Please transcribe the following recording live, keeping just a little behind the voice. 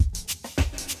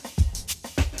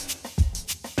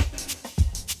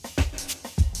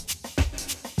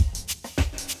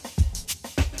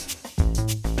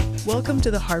Welcome to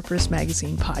the Harper's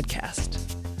Magazine podcast.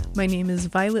 My name is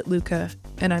Violet Luca,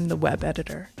 and I'm the web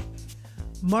editor.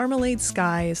 Marmalade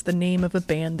Sky is the name of a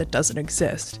band that doesn't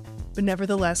exist, but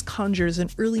nevertheless conjures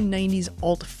an early 90s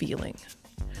alt feeling.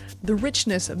 The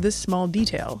richness of this small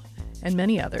detail, and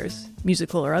many others,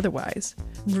 musical or otherwise,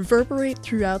 reverberate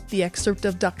throughout the excerpt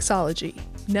of Doxology,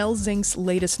 Nell Zink's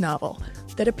latest novel,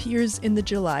 that appears in the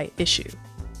July issue.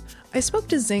 I spoke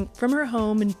to Zink from her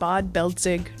home in Bad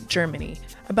Belzig, Germany,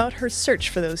 about her search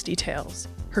for those details,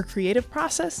 her creative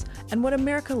process, and what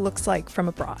America looks like from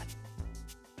abroad.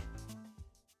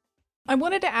 I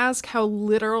wanted to ask how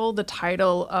literal the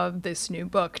title of this new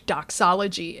book,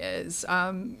 Doxology, is.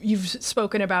 You've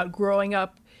spoken about growing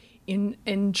up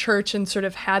in church and sort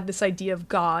of had this idea of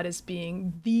God as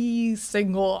being the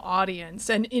single audience.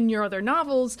 And in your other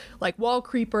novels, like Wall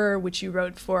Creeper, which you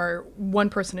wrote for one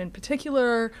person in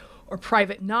particular, or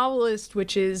Private Novelist,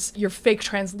 which is your fake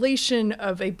translation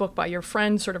of a book by your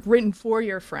friend, sort of written for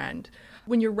your friend.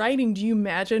 When you're writing, do you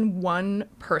imagine one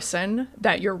person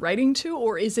that you're writing to,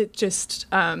 or is it just,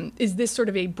 is this sort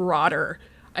of a broader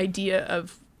idea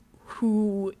of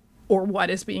who or what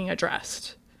is being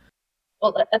addressed?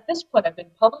 Well, at this point, I've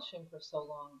been publishing for so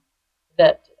long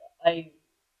that I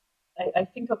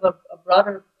think of a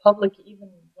broader public even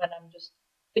when I'm just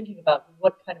thinking about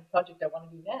what kind of project I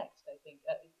want to do next. I think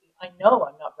I know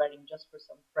I'm not writing just for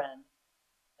some friend.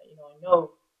 I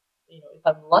know, if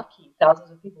I'm lucky,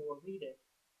 thousands of people will read it.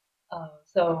 And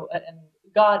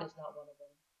God is not one of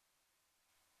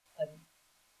them.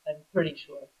 I'm pretty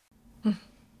sure.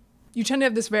 You tend to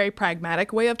have this very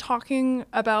pragmatic way of talking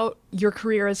about your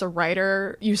career as a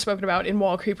writer. You've spoken about in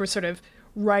Wall Creeper sort of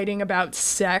writing about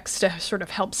sex to sort of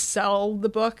help sell the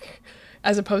book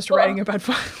as opposed to writing about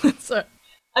violence.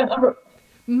 I'm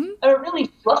a really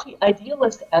fluffy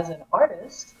idealist as an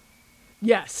artist.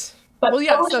 Yes. But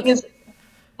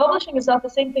publishing is not the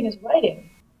same thing as writing.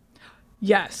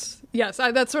 Yes.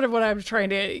 That's sort of what I'm trying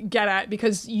to get at,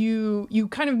 because you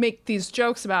kind of make these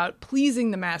jokes about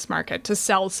pleasing the mass market to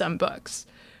sell some books.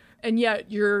 And yet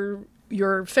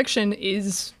your fiction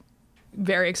is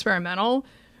very experimental,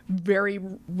 very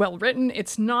well written.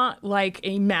 It's not like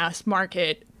a mass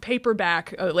market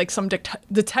paperback, like some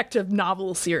detective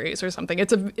novel series or something.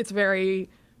 It's very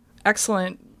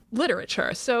excellent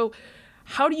literature. So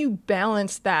how do you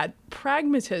balance that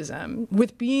pragmatism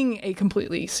with being a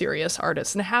completely serious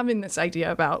artist and having this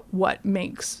idea about what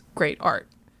makes great art?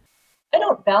 I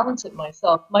don't balance it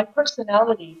myself. My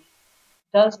personality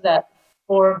does that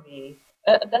for me.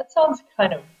 That sounds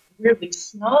kind of weirdly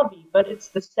snobby, but it's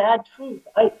the sad truth.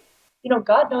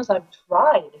 God knows I've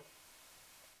tried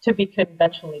to be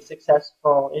conventionally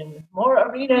successful in more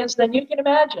arenas than you can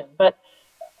imagine, but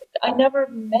I never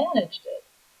managed it.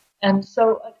 And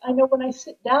so I know when I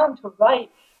sit down to write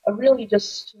a really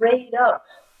just straight up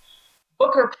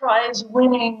Booker Prize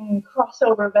winning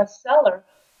crossover bestseller,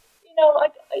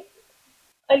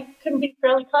 I can be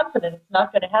fairly confident it's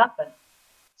not going to happen.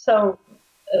 So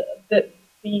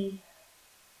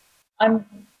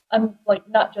I'm like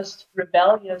not just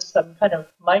rebellious, I'm kind of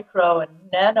micro and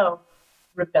nano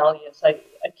rebellious. I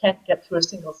can't get through a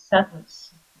single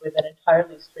sentence with an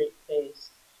entirely straight face.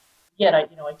 Yet I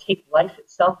take life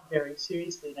itself very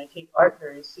seriously, and I take art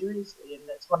very seriously, and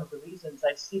that's one of the reasons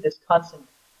I see this constant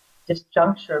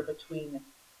disjuncture between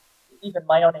even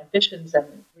my own ambitions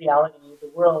and reality, the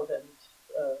world, and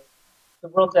the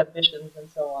world's ambitions, and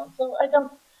so on. So I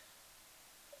don't.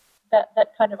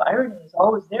 That kind of irony is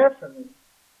always there for me.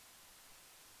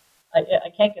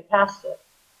 I can't get past it.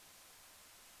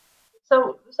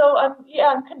 So I'm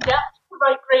condemned to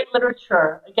write great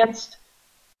literature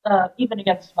even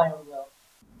against my own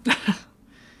will.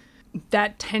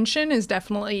 That tension is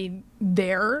definitely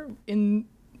there in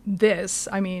this.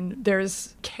 I mean,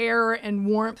 there's care and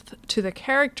warmth to the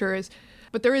characters,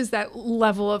 but there is that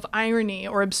level of irony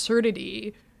or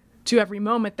absurdity to every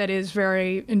moment that is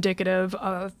very indicative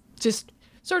of just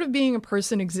sort of being a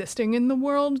person existing in the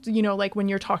world. Like when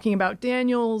you're talking about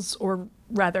Daniel's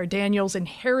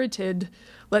inherited,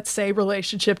 let's say,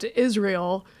 relationship to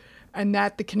Israel, and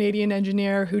that the Canadian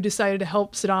engineer who decided to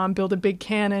help Saddam build a big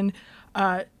cannon,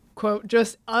 quote,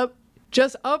 just up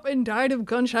and died of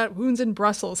gunshot wounds in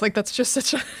Brussels. Like, that's just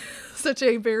such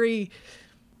a very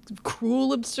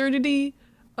cruel absurdity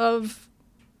of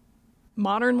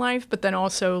modern life, but then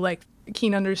also like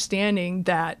keen understanding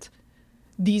that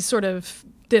these sort of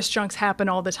disjuncts happen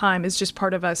all the time is just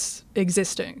part of us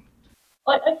existing.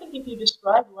 I think if you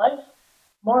describe life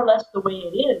more or less the way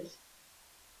it is,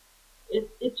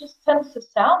 it just tends to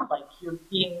sound like you're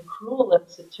being cruel and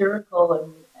satirical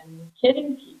and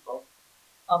kidding people.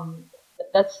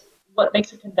 That's what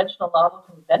makes a conventional novel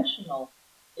conventional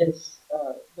is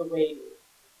the way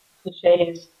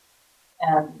cliches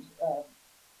and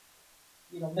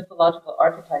mythological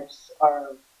archetypes are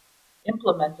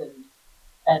implemented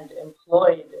and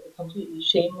employed completely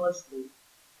shamelessly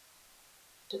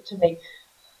to make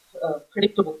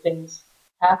predictable things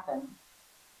happen.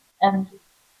 And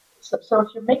so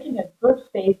if you're making a good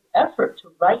faith effort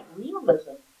to write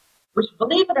realism, which,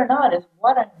 believe it or not, is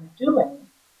what I'm doing,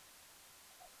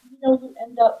 you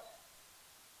end up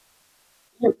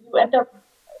you end up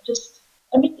just.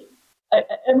 I mean,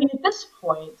 I mean, at this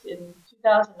point in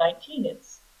 2019,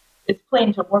 it's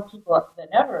plain to more people than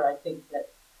ever. I think that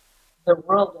the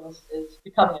world is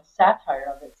becoming a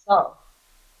satire of itself,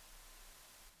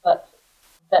 but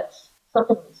that's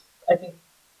something that's, I think,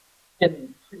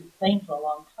 been pretty plain for a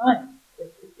long time.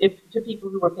 If to people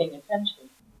who were paying attention.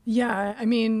 Yeah, I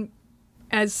mean,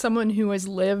 as someone who has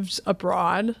lived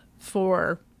abroad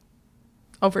for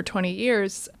over 20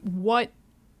 years, what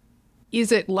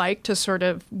is it like to sort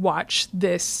of watch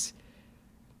this,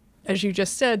 as you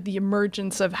just said, the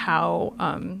emergence of how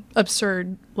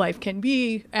absurd life can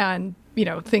be, and,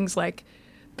 things like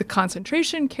the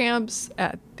concentration camps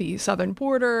at the southern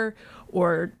border,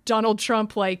 or Donald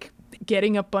Trump, like,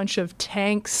 getting a bunch of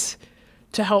tanks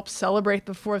to help celebrate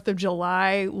the 4th of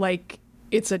July, like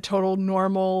it's a total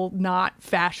normal, not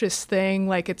fascist thing,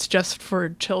 like it's just for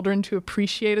children to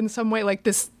appreciate in some way, like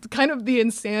this kind of the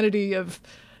insanity of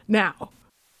now.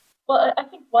 Well, I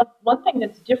think one thing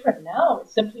that's different now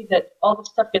is simply that all the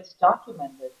stuff gets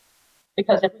documented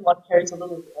because everyone carries a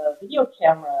little video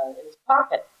camera in his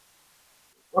pocket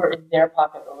or in their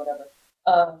pocket or whatever.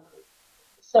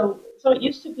 So it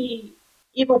used to be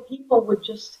evil people would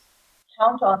just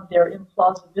count on their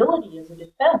implausibility as a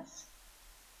defense.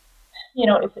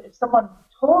 If someone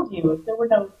told you, if there were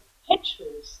no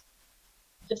pictures,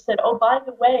 just said, oh, by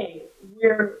the way,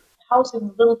 we're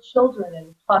housing little children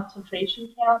in concentration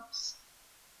camps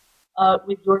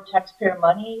with your taxpayer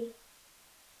money.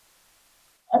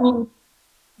 I mean,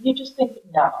 you just think,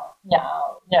 no, you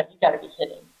got to be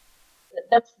kidding.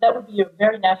 That would be a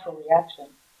very natural reaction.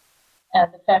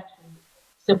 And the fact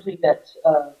simply that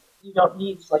you don't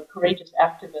need like courageous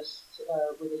activists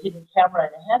with a hidden camera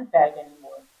and a handbag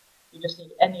anymore. You just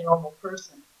need any normal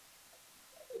person.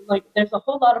 Like there's a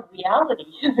whole lot of reality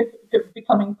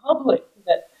becoming public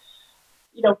that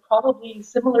probably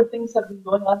similar things have been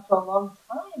going on for a long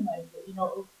time.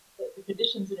 The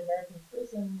conditions in American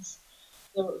prisons,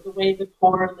 the way the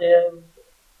poor live,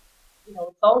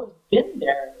 it's always been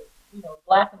there.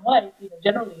 Black and white,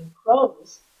 generally in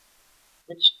prose,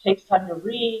 which takes time to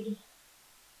read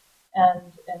and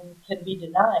can be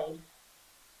denied.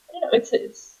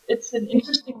 It's an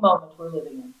interesting moment we're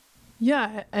living in.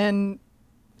 Yeah, and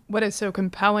what is so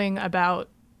compelling about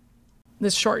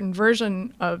this shortened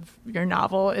version of your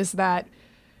novel is that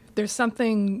there's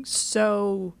something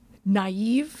so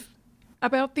naive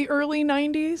about the early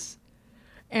 90s,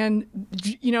 and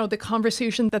the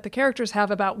conversation that the characters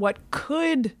have about what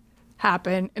could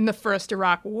happen in the first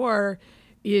Iraq war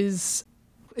is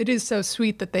so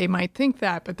sweet that they might think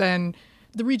that, but then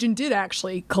the region did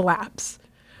actually collapse.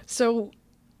 So,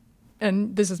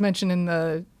 and this is mentioned in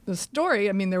the story,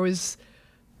 I mean, there was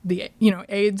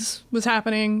AIDS was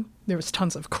happening, there was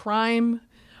tons of crime,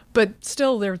 but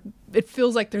still it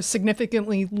feels like there's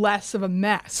significantly less of a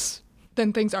mess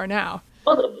than things are now.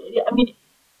 Well, I mean,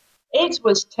 AIDS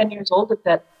was 10 years old at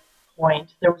that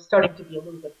point. There was starting to be a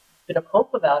little bit of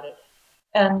hope about it.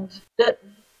 And the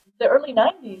early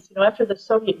 90s, after the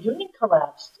Soviet Union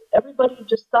collapsed, everybody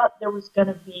just thought there was going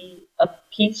to be a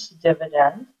peace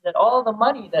dividend, that all the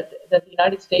money that the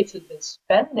United States had been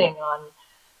spending on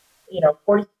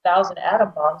 40,000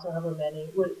 atom bombs, or however many,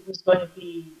 was going to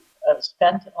be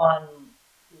spent on,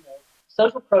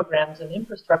 social programs and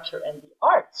infrastructure and the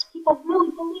arts. People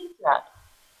really believed that.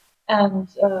 And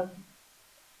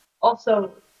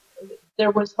also, there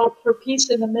was hope for peace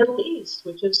in the Middle East,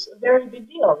 which is a very big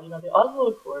deal. The Oslo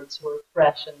Accords were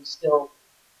fresh and still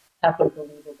halfway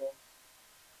believable.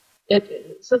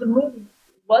 So the movie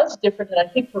was different, and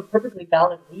I think for perfectly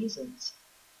valid reasons.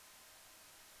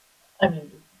 I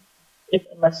mean,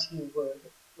 unless you were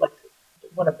like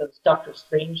one of those Dr.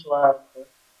 Strangelove or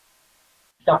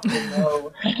Dr.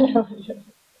 No,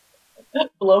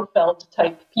 Blofeld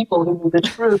type people who knew the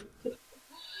truth.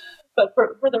 But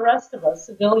for the rest of us,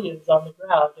 civilians on the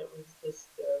ground, it was just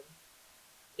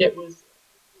it was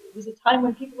a time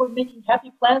when people were making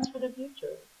happy plans for the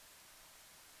future.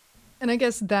 And I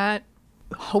guess that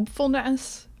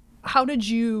hopefulness, how did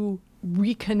you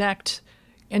reconnect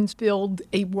and build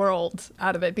a world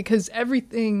out of it? Because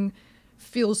everything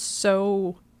feels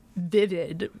so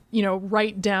vivid,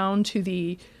 right down to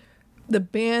the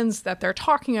bands that they're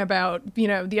talking about,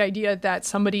 the idea that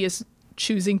somebody is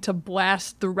choosing to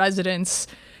blast the Residents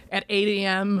at 8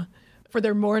 a.m. for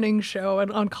their morning show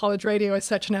and on college radio is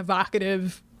such an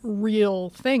evocative, real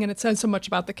thing. And it says so much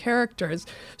about the characters.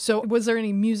 So was there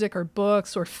any music or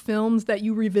books or films that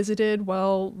you revisited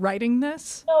while writing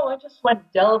this? No, I just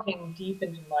went delving deep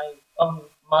into my own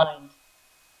mind,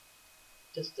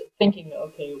 just thinking,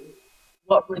 okay,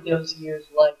 what were those years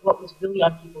like? What was really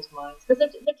on people's minds? Because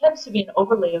there tends to be an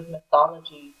overlay of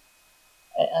mythology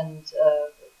and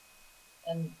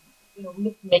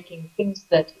myth making, things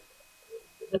that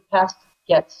the past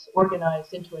gets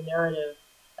organized into a narrative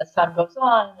as time goes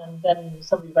on, and then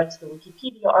somebody writes the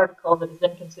Wikipedia article that is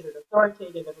then considered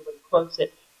authoritative. Everybody quotes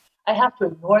it. I have to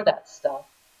ignore that stuff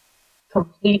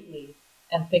completely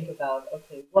and think about,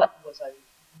 okay, what was I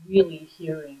really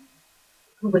hearing?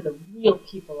 Who were the real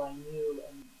people I knew?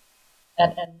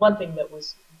 And one thing that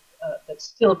was that's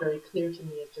still very clear to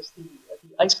me is just the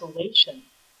isolation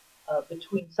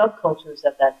between subcultures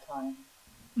at that time.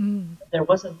 There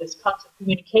wasn't this constant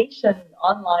communication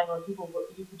online where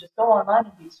you could just go online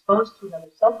and be exposed to another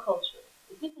subculture.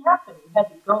 It didn't happen. You had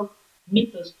to go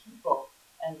meet those people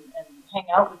and hang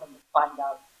out with them and find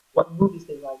out what movies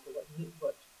they liked or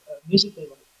what music they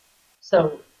liked.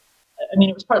 So, I mean,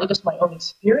 it was partly just my own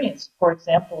experience. For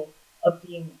example, I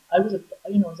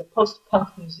was a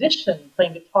post-punk musician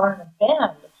playing guitar in a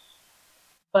band,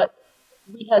 but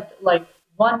we had like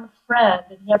one friend,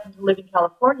 and he happened to live in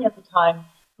California at the time,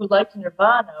 who liked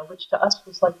Nirvana, which to us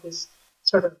was like this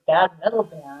sort of bad metal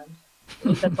band. At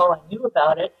least that's all I knew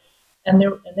about it. And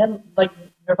then like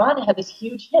Nirvana had this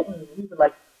huge hit, and we were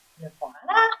like,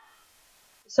 Nirvana?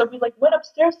 So we like went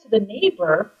upstairs to the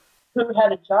neighbor who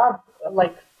had a job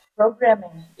like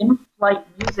programming in-flight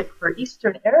music for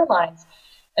Eastern Airlines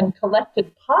and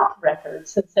collected pop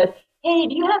records and said, "Hey,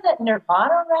 do you have that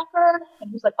Nirvana record?" And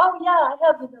he was like, "Oh yeah, I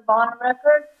have the Nirvana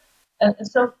record." And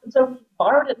so we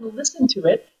borrowed it and listened to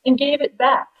it and gave it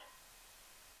back.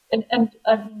 And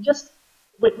I mean, just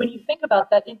when you think about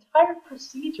that entire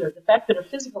procedure, the fact that a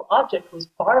physical object was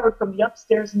borrowed from the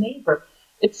upstairs neighbor,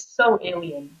 it's so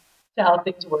alien to how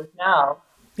things work now.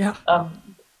 Yeah.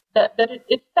 That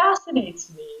it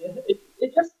fascinates me.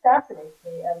 It just fascinates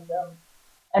me.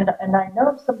 And I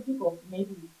know some people,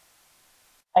 maybe,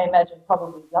 I imagine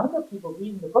probably younger people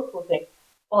reading the book will think,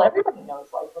 well, everybody knows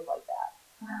life was like that.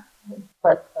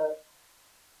 But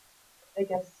I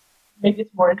guess maybe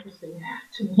it's more interesting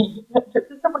to me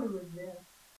to somebody who was there.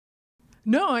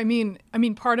 No, I mean,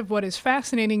 part of what is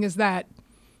fascinating is that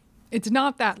it's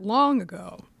not that long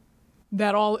ago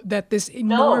that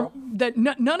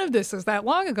none of this is that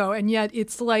long ago, and yet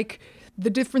it's like the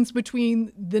difference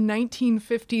between the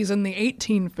 1950s and the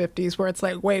 1850s, where it's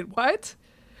like, wait, what?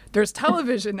 There's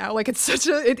television now. Like, it's such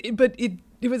but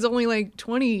it was only like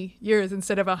 20 years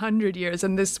instead of 100 years,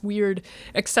 and this weird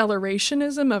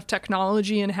accelerationism of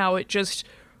technology and how it just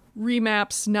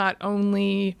remaps not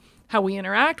only how we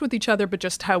interact with each other, but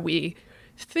just how we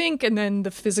think, and then the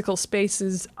physical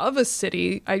spaces of a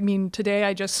city. I mean, today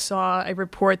I just saw a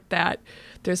report that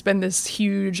there's been this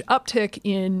huge uptick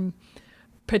in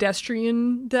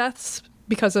pedestrian deaths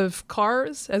because of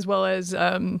cars, as well as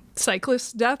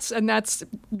cyclist deaths, and that's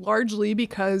largely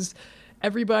because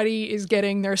everybody is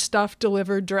getting their stuff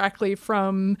delivered directly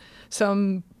from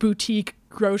some boutique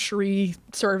grocery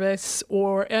service,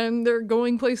 and they're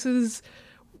going places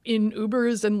in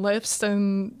Ubers and Lyfts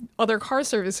and other car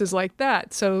services like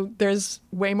that. So there's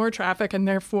way more traffic, and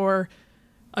therefore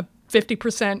a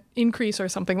 50% increase or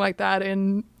something like that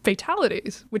in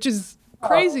fatalities, which is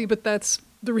crazy, but that's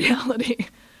the reality.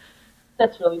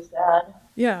 That's really sad.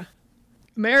 Yeah.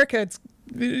 America,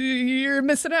 you're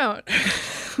missing out.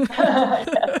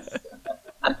 Yes.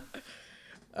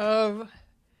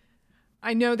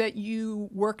 I know that you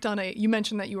worked on you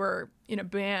mentioned that you were in a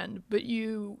band, but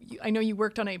I know you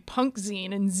worked on a punk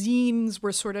zine, and zines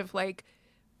were sort of like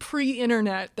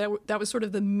pre-internet. That was sort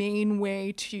of the main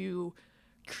way to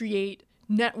create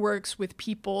networks with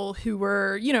people who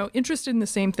were, interested in the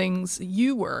same things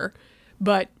you were,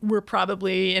 but were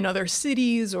probably in other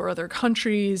cities or other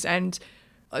countries, and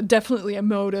definitely a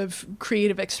mode of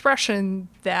creative expression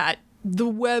that the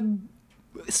web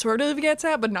sort of gets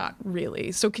at, but not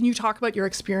really. So can you talk about your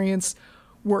experience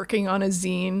working on a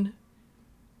zine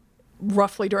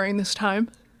roughly during this time?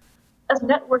 As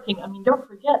networking, I mean, don't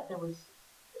forget there was,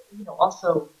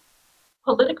 also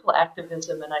political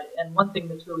activism, and one thing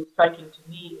that's really striking to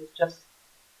me is just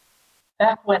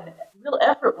back when real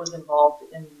effort was involved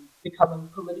in becoming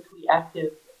politically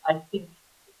active, I think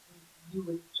you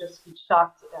would just be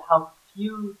shocked at how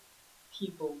few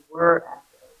people were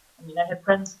active. I mean, I had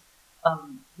friends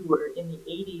who were in the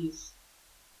 80s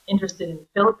interested in the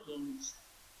Philippines,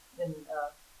 in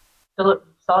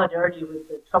solidarity with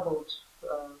the troubled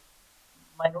uh,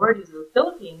 minorities of the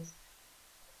Philippines.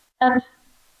 And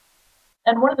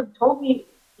and one of them told me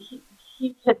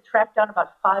he had tracked down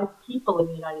about 5 people in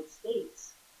the United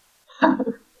States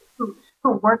who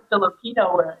weren't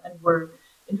Filipino and were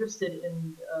interested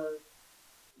in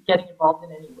getting involved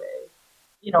in any way.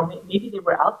 You know, maybe they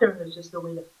were out there and there's just no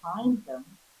way to find them.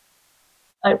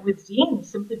 With zines,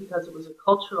 simply because it was a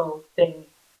cultural thing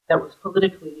that was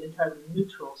politically entirely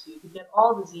neutral, so you could get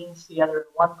all the zines together in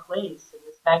one place in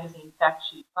this magazine, Fact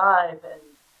Sheet 5, and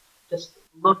just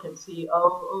look and see,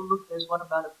 oh, look, there's one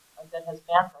about that has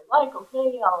bands I like.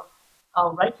 Okay,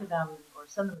 I'll write to them or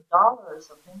send them $1 or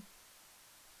something.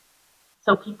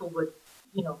 So people would,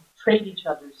 trade each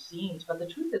other's zines. But the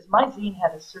truth is, my zine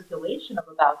had a circulation of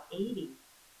about 80.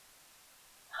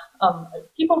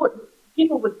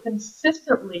 People would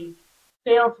consistently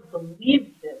fail to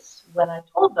believe this when I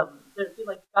told them. There'd be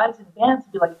like guys in bands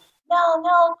would be like,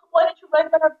 no, why didn't you write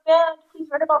about our band? Please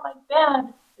write about my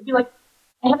band. It'd be like,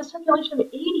 I have a circulation of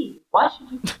 80. Why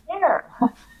should you care?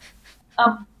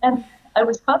 And I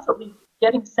was constantly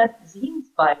getting sent zines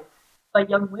by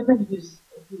young women whose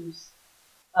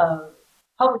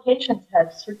publications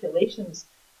had circulations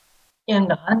in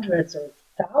the hundreds or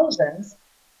thousands,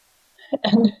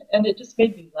 and it just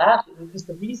made me laugh because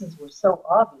the reasons were so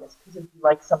obvious. Because it'd be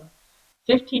like some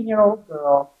 15-year-old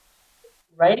girl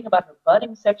writing about her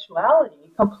budding sexuality,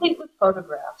 complete with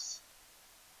photographs.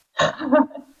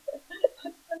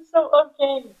 And so,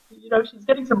 okay, she's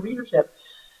getting some readership.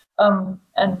 And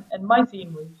my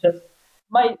zine was just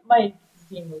my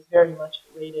zine was very much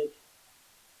rated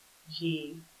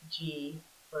G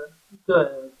for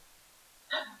good,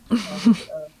 and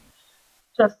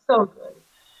just so good,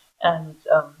 and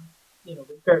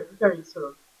very very sort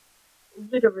of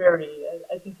literary.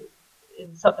 I think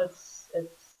in some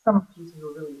pieces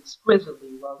were really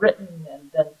exquisitely well written,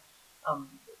 and then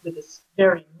with this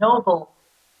very noble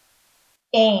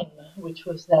aim, which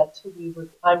was that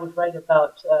I would write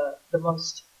about the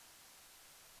most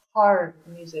hard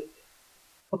music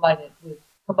combined with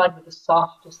the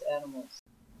softest animals.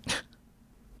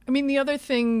 I mean, the other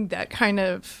thing that kind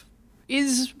of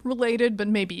is related, but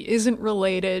maybe isn't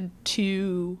related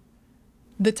to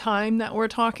the time that we're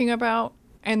talking about,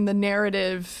 and the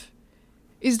narrative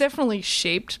is definitely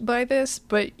shaped by this,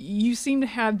 but you seem to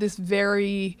have this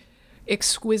very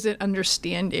exquisite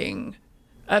understanding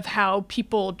of how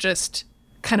people just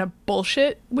kind of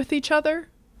bullshit with each other,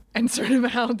 and sort of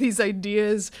how these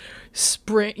ideas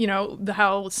spring,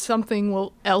 how something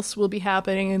else will be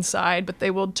happening inside, but they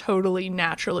will totally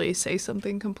naturally say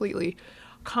something completely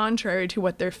contrary to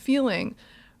what they're feeling.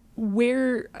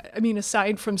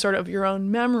 Aside from sort of your own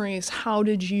memories, how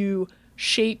did you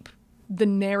shape the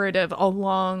narrative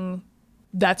along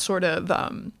that sort of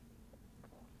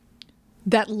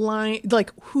that line,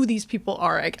 like who these people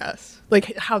are, I guess,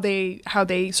 like how they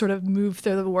sort of move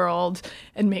through the world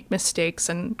and make mistakes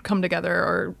and come together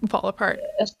or fall apart?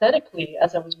 Aesthetically,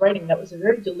 as I was writing, that was a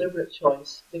very deliberate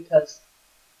choice because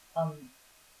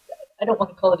I don't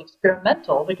want to call it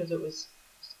experimental because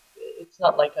it's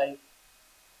not like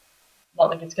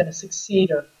it's going to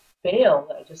succeed or fail.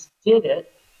 I just did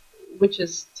it, which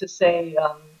is to say,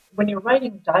 when you're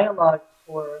writing dialogue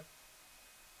for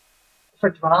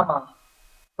drama,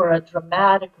 for a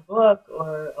dramatic book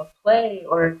or a play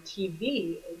or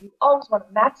TV, you always want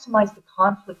to maximize the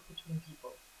conflict between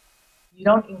people. You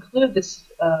don't include this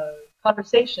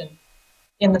conversation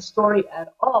in the story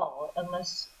at all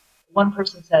unless one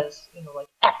person says, like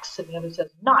X, and the other says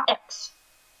not X.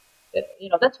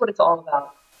 That's what it's all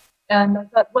about. And I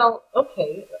thought, well,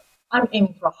 okay, I'm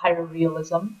aiming for a higher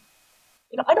realism.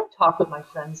 I don't talk with my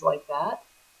friends like that.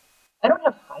 I don't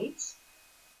have fights.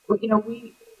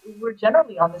 We're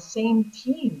generally on the same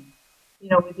team.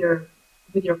 With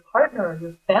your partner or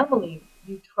your family,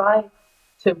 you try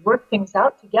to work things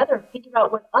out together, figure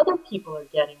out what other people are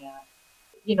getting at.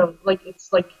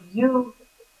 It's like you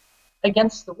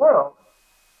against the world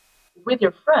with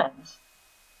your friends.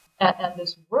 And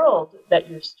this world that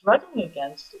you're struggling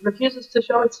against refuses to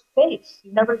show its face.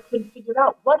 You never can figure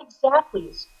out what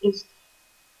exactly is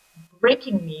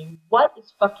breaking me, what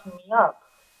is fucking me up.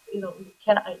 You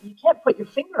can't put your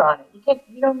finger on it. You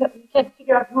can't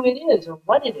figure out who it is or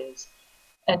what it is.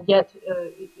 And yet,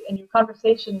 in your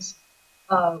conversations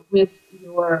with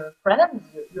your friends,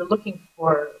 you're looking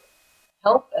for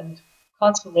help and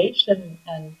consolation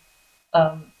and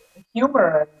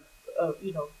humor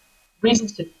and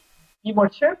reasons to be more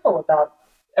cheerful about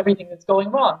everything that's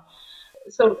going wrong.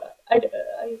 So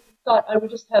I thought I would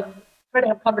just try to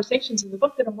have conversations in the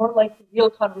book that are more like real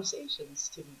conversations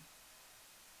to me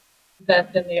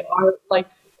than they are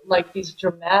like these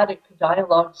dramatic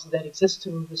dialogues that exist to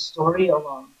move the story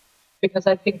along. Because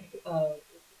I think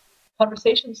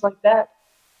conversations like that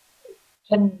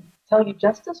can tell you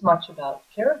just as much about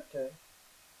character.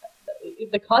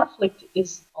 The conflict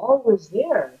is always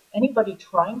there. Anybody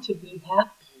trying to be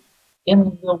happy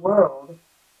in the world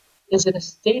is in a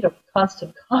state of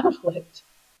constant conflict,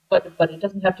 but it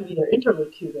doesn't have to be their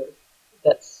interlocutor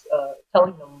that's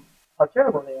telling them how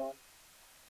terrible they are.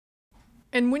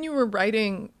 And when you were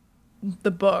writing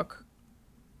the book,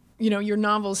 your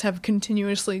novels have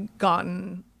continuously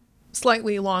gotten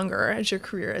slightly longer as your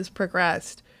career has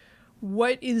progressed.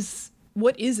 What is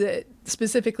it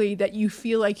specifically that you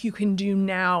feel like you can do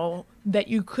now that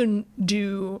you couldn't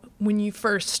do when you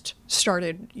first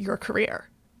started your career?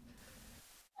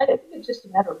 I think it's just a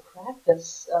matter of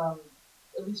practice,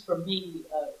 at least for me,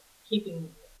 keeping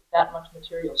that much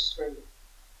material straight.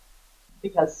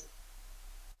 Because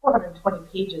 420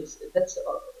 pages, that's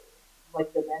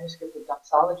like the manuscript of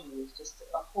doxology is just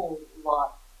a whole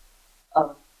lot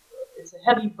of, it's a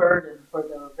heavy burden for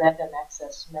the random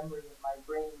access memory of my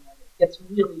brain, and it gets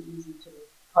really easy to make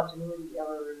continuity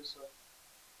errors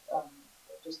or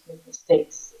just make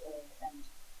mistakes.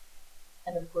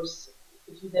 And of course,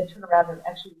 if you then turn around and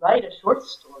actually write a short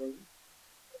story,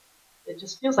 it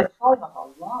just feels like falling off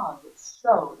a log. It's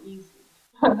so easy.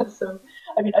 So,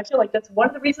 I mean, I feel like that's one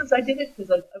of the reasons I did it,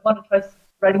 because I want to try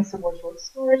writing some more short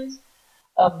stories,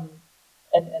 um,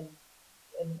 and, and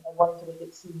and I wanted to make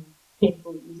it seem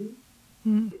painfully easy.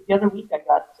 Mm. The other week, I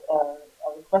got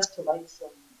a request to write some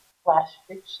flash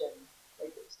fiction,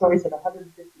 like stories in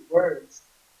 150 words,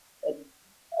 and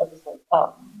I was like,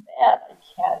 oh man, I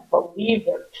can't believe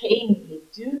they're paying me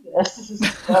to do this. This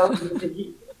is so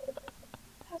easy.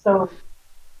 So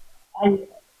I,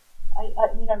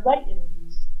 I mean, I write in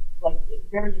these like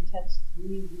very intense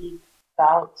 3 week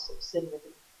bouts of sitting at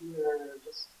the computer,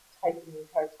 just typing the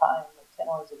entire time, like 10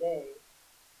 hours a day.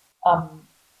 Um,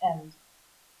 and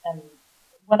and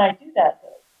when I do that,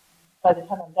 by the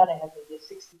time I'm done, I have maybe a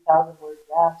 60,000 word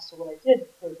draft. So what I did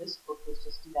for this book was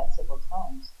just do that several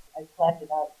times. I planned it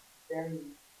out very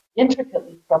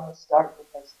intricately from the start,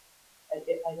 because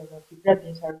I don't know if you've read the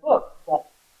entire book, but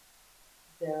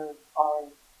there are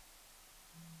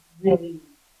really,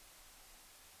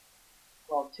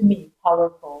 well, to me,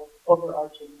 powerful,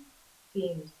 overarching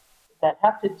themes that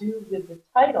have to do with the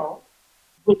title,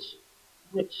 which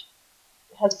which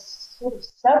has sort of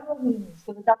several meanings.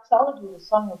 So the doxology is a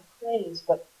song of praise,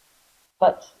 but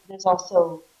there's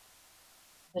also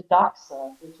the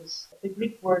doxa, which is the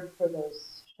Greek word for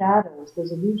those shadows,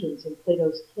 those illusions in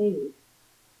Plato's cave.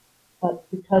 But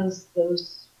because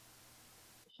those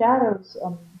shadows,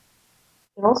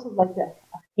 they're also like a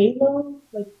halo,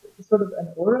 like sort of an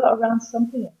aura around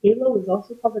something. A halo is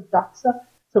also called a doxa,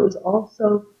 so it was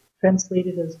also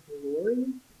translated as glory.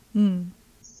 Mm.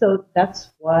 So that's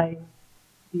why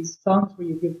these songs where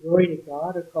you give glory to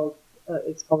God are called,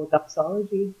 it's called a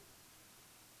doxology,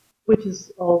 which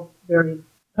is all very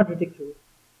contradictory,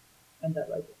 and I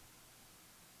like it.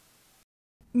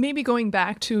 Maybe going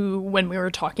back to when we were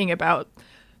talking about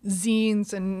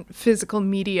zines and physical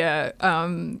media,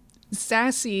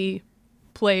 Sassy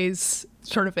plays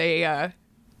sort of it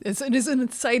is an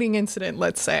exciting incident,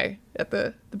 let's say, at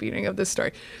the beginning of this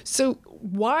story. So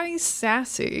why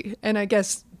Sassy? And I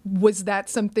guess, was that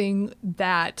something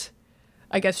that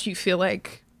I guess you feel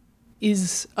like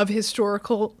is of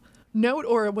historical note,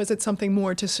 or was it something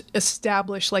more to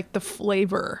establish like the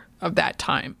flavor of that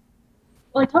time?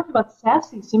 Well, I talked about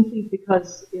Sassy simply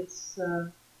because it's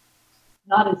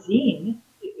not a zine.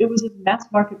 It was a mass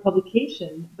market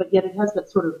publication, but yet it has that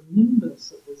sort of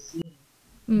nimbus of a zine.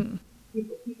 Mm.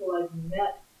 People I've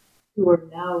met who are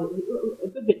now a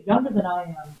good bit younger than I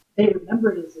am, they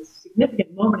remember it as a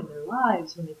significant moment in their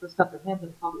lives when they first got their hands on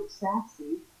a copy of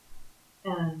Sassy.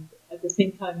 And at the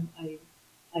same time,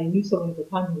 I knew someone at the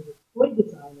time who was a toy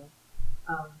designer,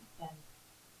 and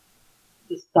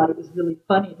just thought it was really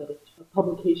funny that a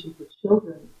publication for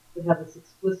children would have this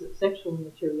explicit sexual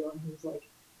material, and he was like,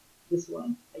 this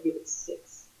one, I give it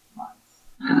 6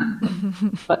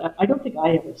 months. But I don't think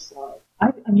I ever saw it.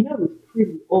 I mean, I was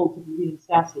pretty old to be reading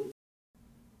Sassy.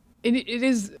 It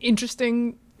is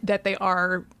interesting that they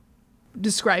are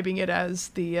describing it as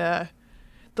the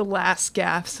last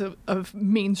gaffes of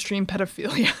mainstream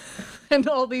pedophilia and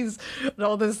all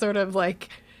this sort of like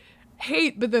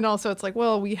hate, but then also it's like,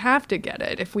 well, we have to get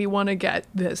it if we want to get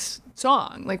this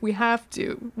song. Like we have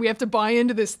to buy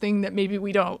into this thing that maybe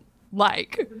we don't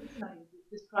like. The reason I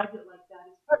described it like that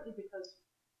is partly because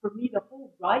for me, the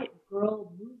whole riot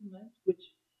girl movement, which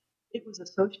it was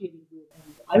associated with,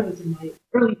 and I was in my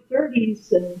early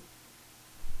 30s, and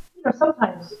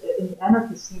sometimes in the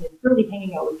anarchist scene, it's really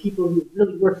hanging out with people who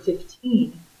really were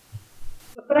 15.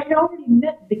 But I had already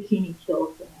met Bikini Kill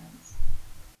fans,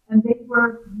 and they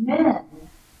were men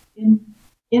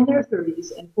in their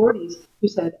 30s and 40s who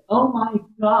said, "Oh my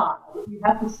God, you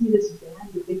have to see this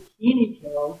band, the Bikini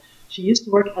Kill. She used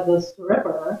to work as a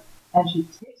stripper, and she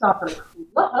takes off her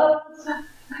clothes,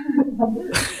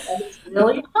 and it's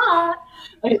really hot."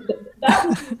 That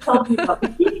was what told me about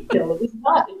Bikini Kill. It was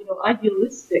not,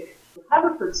 idealistic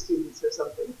Haverford students or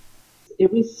something.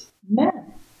 It was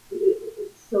men.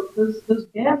 So those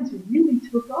bands really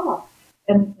took off,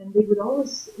 and they would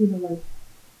always,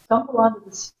 stumble onto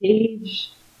the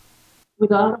stage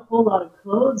without a whole lot of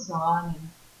clothes on and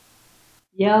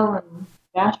yell and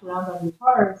bash around on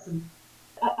guitars. And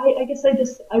I guess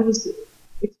I was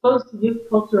exposed to youth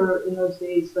culture in those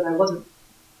days, but I wasn't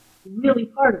really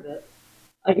part of it.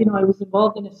 I was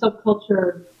involved in a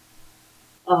subculture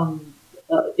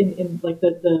in like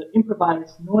the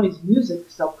improvised noise music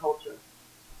subculture,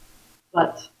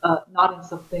 but not in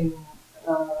something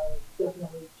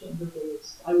definitely gender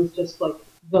based. I was just like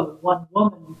the one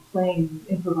woman playing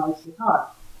improvised guitar.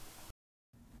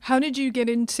 How did you get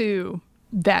into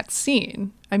that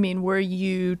scene? I mean, were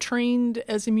you trained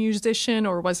as a musician,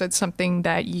 or was it something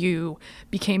that you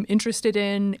became interested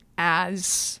in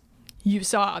as you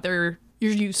saw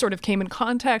you sort of came in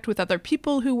contact with other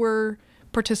people who were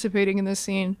participating in this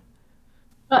scene?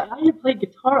 I had played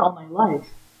guitar all my life,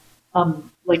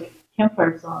 like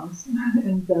campfire songs,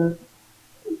 and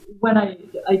when I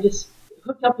just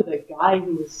hooked up with a guy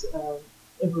who was an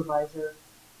improviser,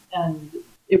 and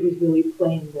it was really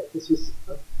plain that this was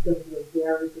going to be a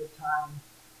very good time.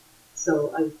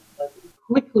 So I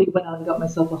quickly went out and got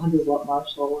myself a 100-watt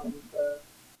Marshall and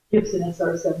Gibson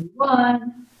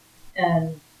SR-71,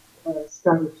 and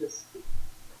started just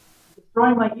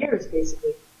destroying my ears,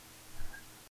 basically.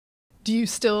 Do you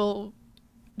still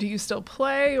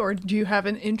play, or do you have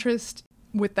an interest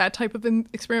with that type of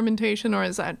experimentation, or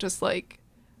is that just like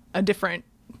a different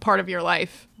part of your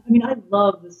life? I mean, I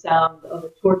love the sound of a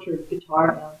tortured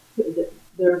guitar amp.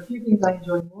 There are a few things I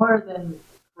enjoy more than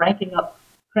cranking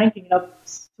it up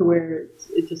to where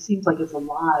it just seems like it's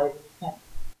alive. You can't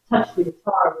touch the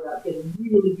guitar without getting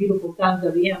really beautiful sounds out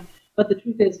of the amp. But the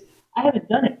truth is, I haven't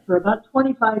done it for about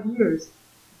 25 years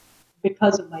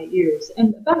because of my ears.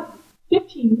 And about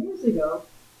 15 years ago,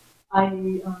 I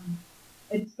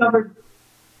discovered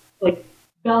like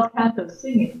bel canto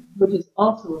singing, which is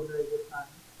also a very good time,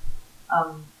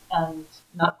 and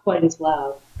not quite as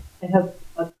loud. I've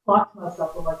clocked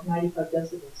myself at like 95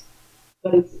 decibels,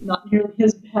 but it's not nearly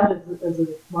as bad as a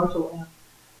Marshall amp.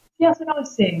 Yeah, so now I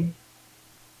sing.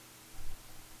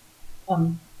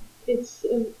 It's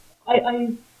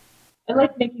I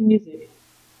like making music.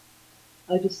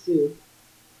 I just do.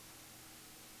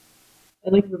 I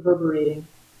like reverberating.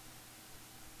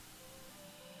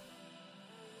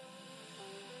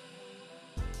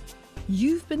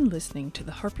 You've been listening to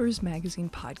the Harper's Magazine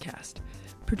podcast,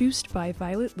 produced by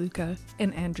Violet Luca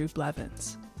and Andrew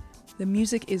Blevins. The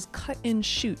music is Cut and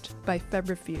Shoot by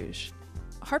Febrifuge.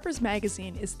 Harper's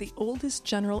Magazine is the oldest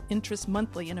general interest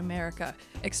monthly in America,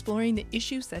 exploring the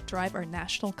issues that drive our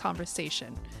national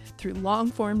conversation through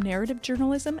long-form narrative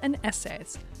journalism and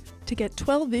essays. To get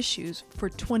 12 issues for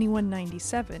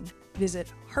 $21.97,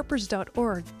 visit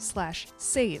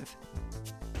harpers.org/save.